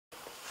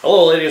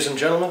Hello, ladies and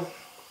gentlemen.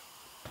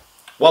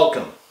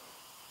 Welcome.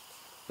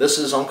 This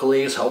is Uncle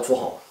E's Helpful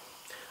Home.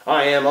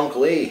 I am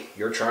Uncle E,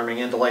 your charming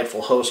and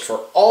delightful host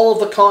for all of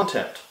the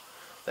content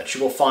that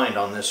you will find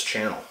on this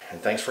channel. And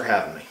thanks for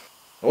having me.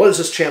 Now, what does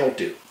this channel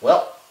do?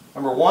 Well,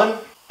 number one,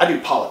 I do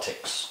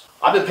politics.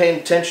 I've been paying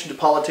attention to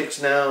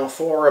politics now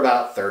for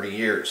about 30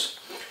 years.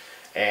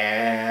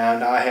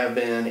 And I have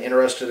been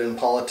interested in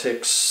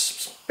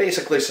politics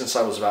basically since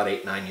I was about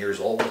 8-9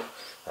 years old.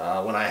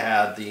 When I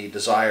had the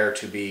desire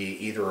to be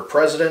either a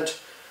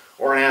president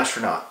or an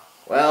astronaut.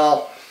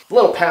 Well, a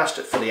little past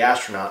it for the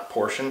astronaut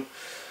portion,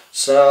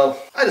 so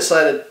I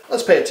decided,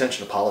 let's pay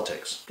attention to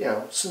politics. You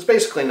know, since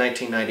basically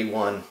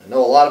 1991, I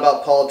know a lot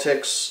about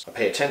politics, I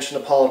pay attention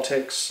to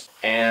politics,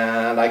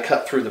 and I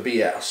cut through the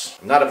BS.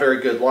 I'm not a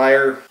very good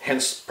liar,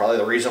 hence probably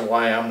the reason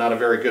why I'm not a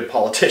very good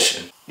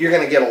politician. You're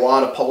going to get a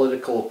lot of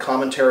political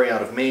commentary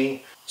out of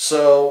me,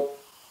 so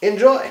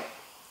enjoy.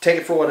 Take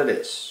it for what it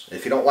is.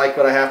 If you don't like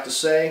what I have to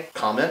say,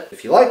 comment.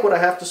 If you like what I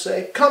have to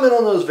say, comment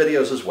on those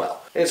videos as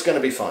well. It's going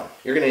to be fun.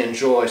 You're going to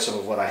enjoy some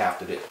of what I have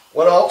to do.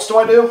 What else do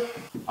I do?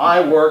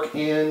 I work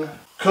in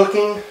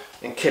cooking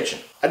and kitchen.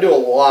 I do a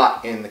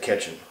lot in the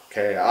kitchen.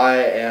 Okay,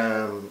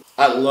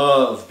 I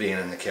love being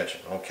in the kitchen.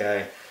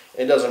 Okay,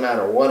 it doesn't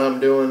matter what I'm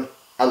doing.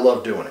 I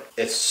love doing it.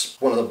 It's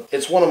one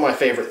of my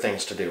favorite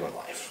things to do in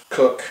life.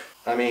 Cook.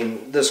 I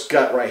mean, this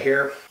gut right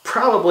here,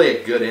 probably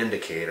a good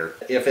indicator.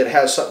 If it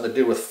has something to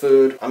do with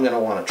food, I'm going to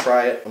want to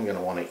try it. I'm going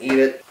to want to eat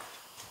it.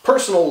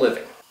 Personal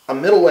living. I'm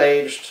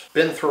middle-aged,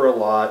 been through a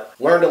lot,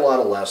 learned a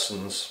lot of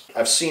lessons.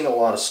 I've seen a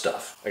lot of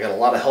stuff. I got a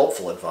lot of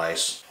helpful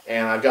advice,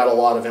 and I've got a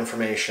lot of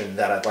information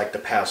that I'd like to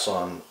pass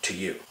on to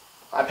you.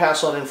 I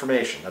pass on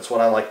information. That's what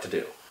I like to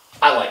do.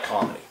 I like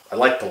comedy. I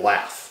like to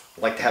laugh.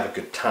 I like to have a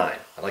good time.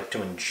 I like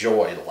to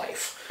enjoy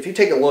life. If you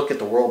take a look at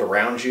the world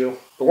around you,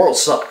 the world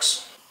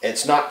sucks.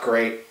 It's not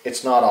great,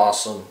 it's not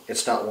awesome,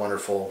 it's not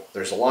wonderful.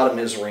 There's a lot of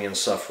misery and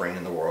suffering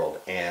in the world,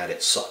 and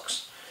it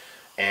sucks.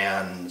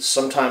 And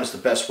sometimes the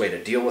best way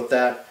to deal with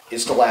that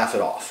is to laugh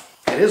it off.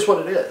 It is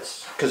what it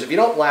is. Because if you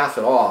don't laugh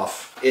it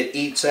off, it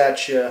eats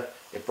at you,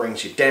 it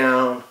brings you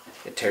down,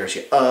 it tears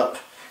you up,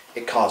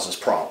 it causes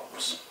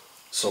problems.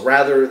 So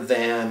rather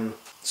than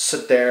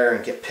sit there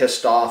and get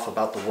pissed off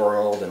about the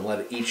world and let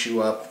it eat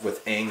you up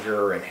with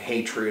anger and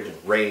hatred and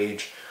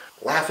rage,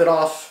 laugh it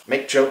off,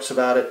 make jokes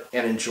about it,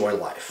 and enjoy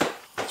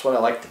life. That's what I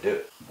like to do.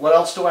 What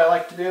else do I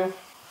like to do?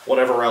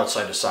 Whatever else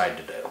I decide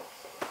to do.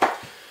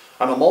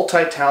 I'm a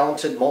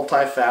multi-talented,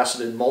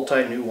 multifaceted,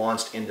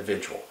 multi-nuanced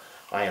individual.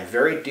 I am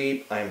very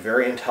deep, I am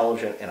very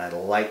intelligent, and I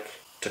like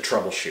to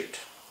troubleshoot.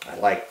 I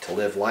like to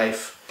live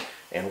life,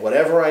 and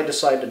whatever I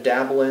decide to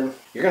dabble in,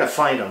 you're going to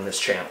find on this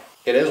channel.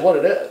 It is what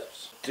it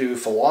is. Do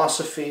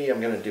philosophy, I'm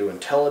going to do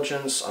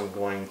intelligence, I'm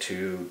going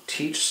to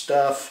teach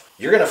stuff.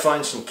 You're going to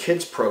find some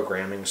kids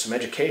programming, some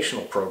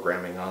educational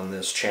programming on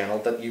this channel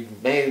that you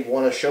may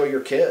want to show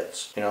your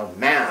kids. You know,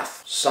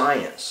 math,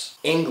 science,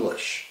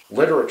 English,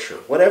 literature,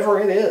 whatever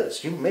it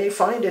is, you may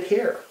find it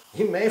here.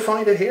 You may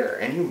find it here,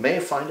 and you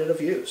may find it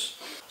of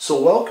use. So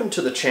welcome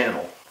to the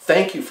channel.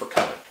 Thank you for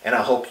coming, and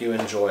I hope you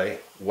enjoy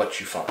what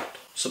you find.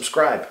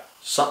 Subscribe.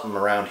 Something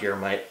around here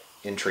might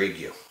intrigue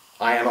you.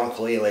 I am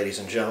Uncle E, ladies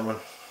and gentlemen.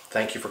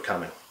 Thank you for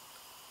coming.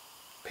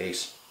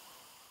 Peace.